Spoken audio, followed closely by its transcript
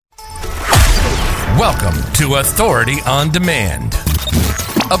Welcome to Authority on Demand,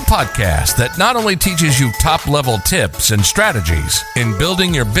 a podcast that not only teaches you top-level tips and strategies in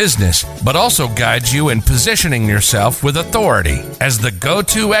building your business, but also guides you in positioning yourself with authority as the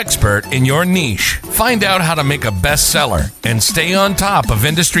go-to expert in your niche. Find out how to make a bestseller and stay on top of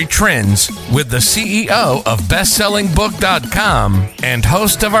industry trends with the CEO of BestsellingBook.com and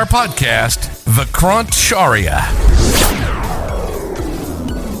host of our podcast, Vikrant Shaurya.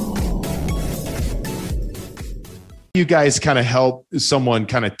 You guys kind of help someone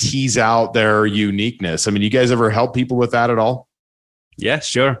kind of tease out their uniqueness? I mean, you guys ever help people with that at all? Yeah,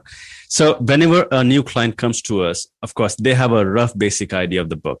 sure. So whenever a new client comes to us, of course, they have a rough basic idea of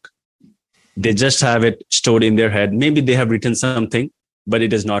the book. They just have it stored in their head. Maybe they have written something, but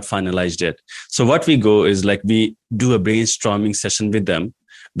it is not finalized yet. So what we go is like we do a brainstorming session with them,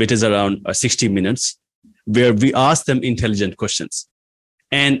 which is around 60 minutes, where we ask them intelligent questions.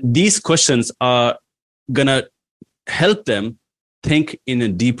 And these questions are going to help them think in a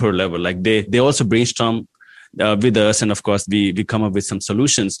deeper level. Like they also brainstorm with us. And of course, we come up with some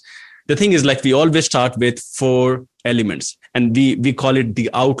solutions. The thing is, like, we always start with 4 elements, and we call it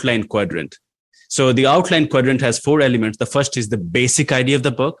the outline quadrant. So the outline quadrant has 4 elements. The first is the basic idea of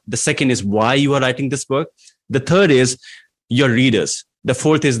the book. The second is why you are writing this book. The third is your readers. The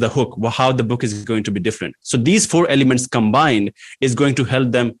fourth is the hook, how the book is going to be different. So these 4 elements combined is going to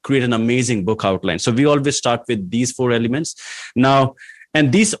help them create an amazing book outline. So we always start with these 4 elements. Now,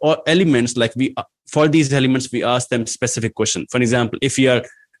 and these elements, like for these elements, we ask them specific questions. For example, if you are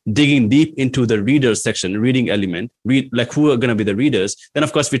digging deep into the reader section, reading element, like who are going to be the readers, then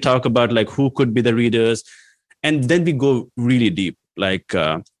of course we talk about like who could be the readers. And then we go really deep, like,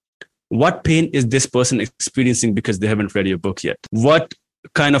 what pain is this person experiencing because they haven't read your book yet? What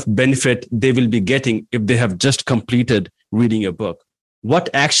kind of benefit they will be getting if they have just completed reading your book? What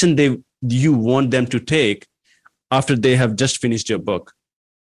action you want them to take after they have just finished your book?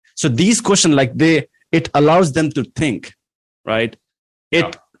 So these questions, like it allows them to think, right?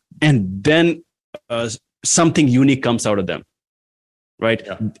 And then something unique comes out of them, right?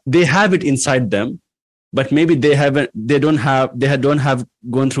 Yeah. They have it inside them, but maybe they don't have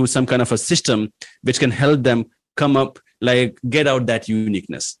gone through some kind of a system which can help them come up, like get out that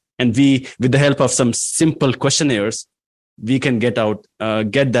uniqueness. And with the help of some simple questionnaires, we can get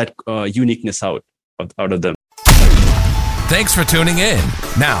that uniqueness out of them. Thanks for tuning in.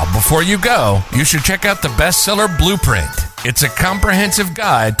 Now, before you go, you should check out the Bestseller Blueprint. It's a comprehensive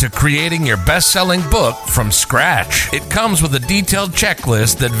guide to creating your best-selling book from scratch. It comes with a detailed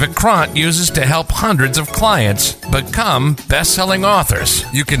checklist that Vikrant uses to help hundreds of clients become best-selling authors.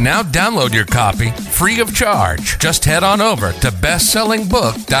 You can now download your copy free of charge. Just head on over to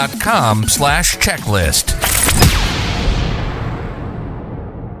bestsellingbook.com/checklist.